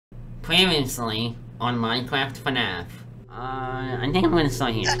Previously on Minecraft FNAF. I think I'm gonna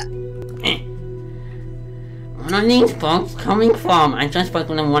start here. One of these folks coming from, I just spoke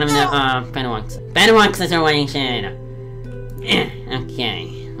with one of the, Bedrock situation.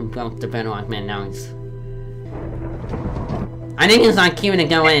 Okay, we broke the Bedrock man nose. I think it's not cute to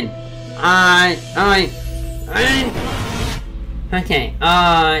go in. Alright. Okay,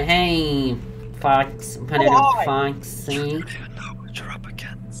 hey, Fox, Predator Foxy. You don't even know what you're up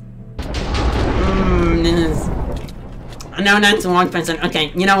against. This is... No, that's the wrong person.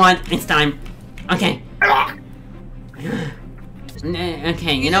 Okay, you know what? It's time. Okay.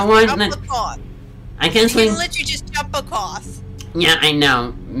 Okay, you know what? I guess we can let you just jump across. Yeah, I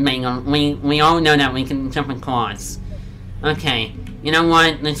know, Mangle. We all know that we can jump across. Okay, you know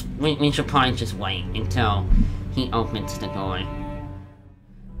what? We should probably just wait until he opens the door.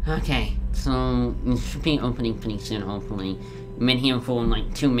 Okay, so it should be opening pretty soon, hopefully. I've been here for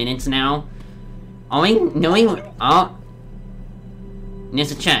like 2 minutes now. Are we knowing? Oh,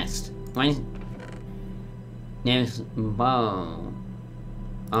 there's a chest. What is? There's bow.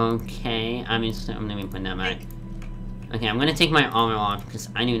 Okay, I'm gonna put that back. Okay, I'm gonna take my armor off because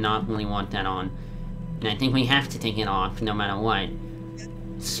I do not really want that on, and I think we have to take it off no matter what.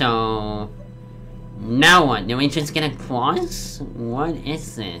 So now what? Do we just get a cross? What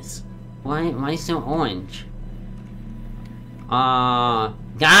is this? Why is it orange?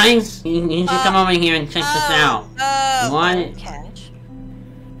 Guys, you should come over here and check this out. What? Catch.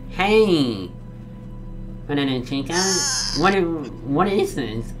 Hey! Chica? What is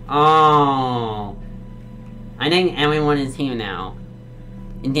this? Oh! I think everyone is here now.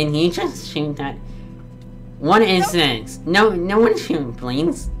 Did he just shoot that? What is this? No one shoot,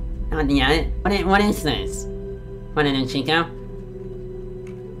 please. Not yet. What is this? Chica?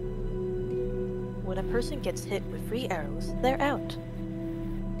 When a person gets hit with 3 arrows, they're out.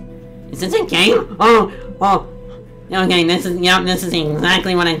 Is this a game? Oh! Okay, this is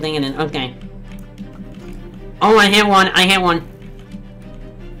exactly what I'm thinking it is. Okay. Oh, I hit one.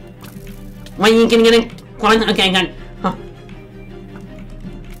 Wait, you can get a quad? Okay, good. Huh.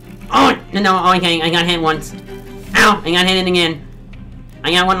 Oh, no, okay, I got hit once. Ow, I got hit again.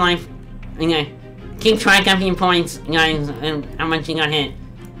 I got 1 life. Okay. Keep track of your points, guys, and how much you got hit.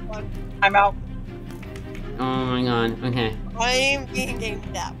 I'm out. Oh my god, okay. I'm being gamed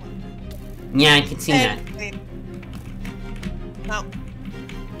that one. Yeah, I can see that. Wait. No.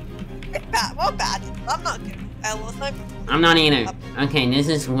 It's bad. Well, bad. I'm not good. I'm not either. Okay, this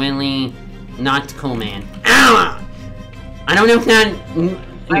is really not cool, man. Ow! I don't know if that...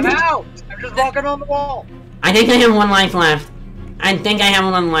 I'm out! I'm just walking on the wall! I think I have 1 life left.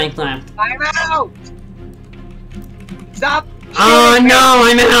 I'm out! Stop! Oh no,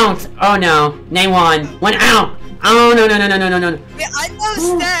 I'm out! Oh no, they won. What? Ow! Oh no. Yeah, I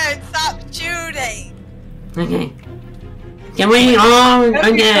understand. Stop shooting. Okay. Can we? Oh,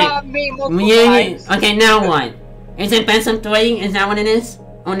 okay. Okay, now what? Is it best of 3? Is that what it is?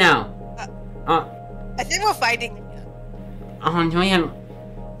 Oh no. I think we're fighting again.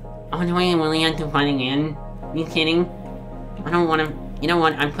 Do we really have to fight again? Are you kidding? I don't want to. You know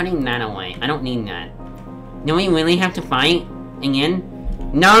what? I'm putting that away. I don't need that. Do we really have to fight again?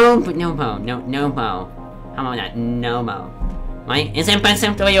 No, but no bow. No bow. How about that? No bow. Right? Is it best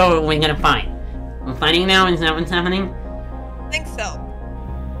of 3 or are we gonna fight? We're fighting now? Is that what's happening? I think so.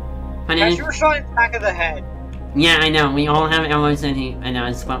 As you were shot in the back of the head. Yeah, I know. We all have arrows in here. I know.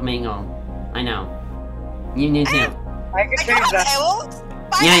 It's about Mango. I know. You do too. I can change that. Arrows?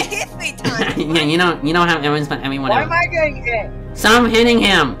 Why hit me times? Yeah, you don't have arrows, but everyone else. Why am I getting hit? Stop hitting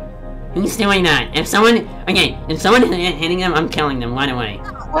him! Who's doing that? If someone is hitting him, I'm killing them right away.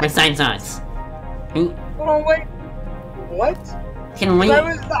 Besides us. Hold on, wait. What? Can we? I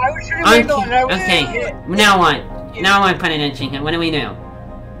was shooting Mango and I was okay. hit. Now what? Now what, Predator Chica? What do we do?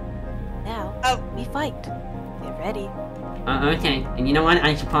 Now, we fight. Get ready. Okay. And you know what?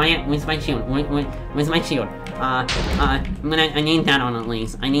 I should probably... Where's my shield? Where's my shield? I need that on at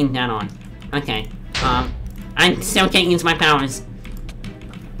least. I need that on. Okay. I still can't use my powers.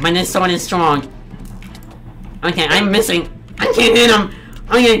 But this sword is strong. Okay, I'm missing. I can't hit him!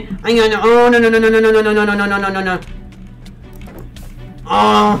 Okay, oh, no.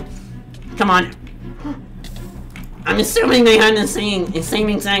 Oh! Come on. I'm assuming they had the same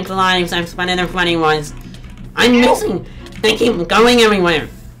exact lives as Predator Freddy was. I'm missing! They keep going everywhere!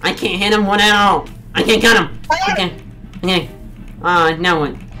 I can't hit him one at all! I can't cut him! Okay. Now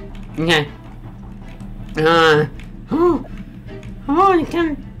what? Okay.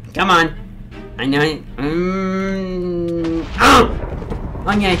 Come on. I know it. Oh!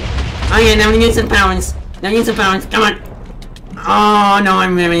 Okay. Okay, now we need some powers. Come on. Oh no,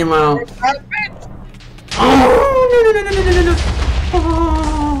 I'm very low. Oh no no no no no no no.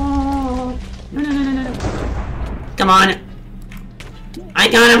 Oh no no no no no. Come on. I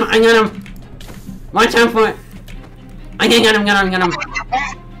got him. I got him. Watch out for it. Okay, got him. Got him. Got him.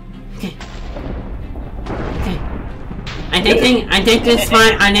 Okay. Okay. I think this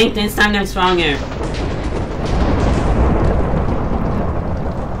time. I think this time they're stronger.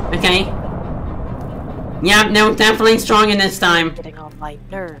 Okay. Yeah, no, definitely stronger this time. Getting on my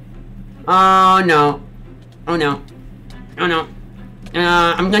nerve. Oh no. Oh no. Oh no.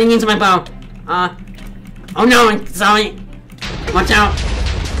 I'm gonna use my bow. Oh no, sorry. Watch out.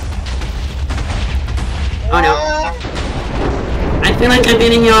 Oh no. I feel like I'm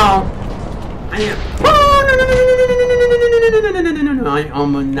beating y'all. Oh no no no no no no no no no no no no. I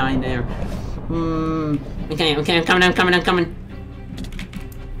almost died there. Okay, okay, I'm coming, I'm coming, I'm coming.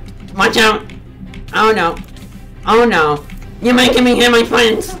 Watch out! Oh no. Oh no. You're making me hit my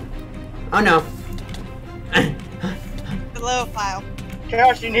friends! Oh no. Hello, file.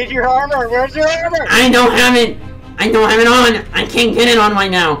 Josh, you need your armor. Where's your armor? I don't have it! I don't have it on! I can't get it on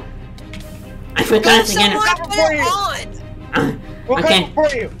right now! I forgot to get Someone it. put it on! We'll Okay. come for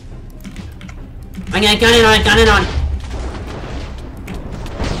you. Okay, I got it on, I got it on.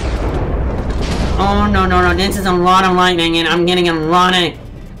 Oh no no no, this is a lot of lightning and I'm getting a lot of...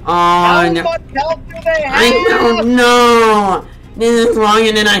 Oh How no. much health do they have? I don't know! This is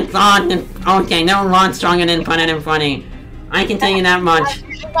stronger than I thought. Okay, they're a lot stronger than Fun and Funny. I can tell you that much.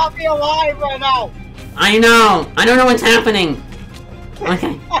 You should not be alive right now. I know! I don't know what's happening!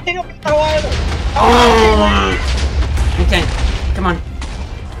 Okay. I don't know either. Oh! Okay, come on.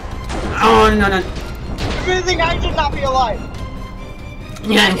 Oh, no, no. If anything, I should not be alive.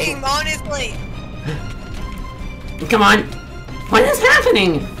 Yeah, Aim, honestly. come on. What is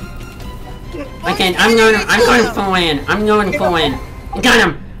happening? Okay, I'm going full in. I'm going full in. Got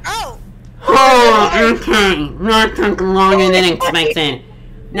him! Oh! Oh, okay. That took longer than expected.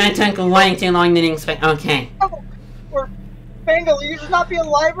 That took way too long than expected. Okay. Or, Bangle, you should not be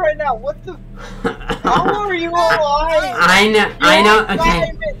alive right now. What the? How are you alive? I know,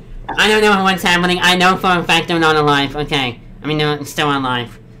 okay. Alive. I don't know what's happening. I know for a fact I'm not alive. Okay. I mean, no, I'm still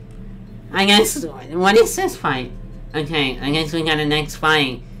alive. I guess, what is this fight? Okay, I guess we got a next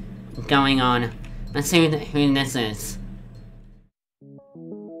fight going on. Let's see who this is.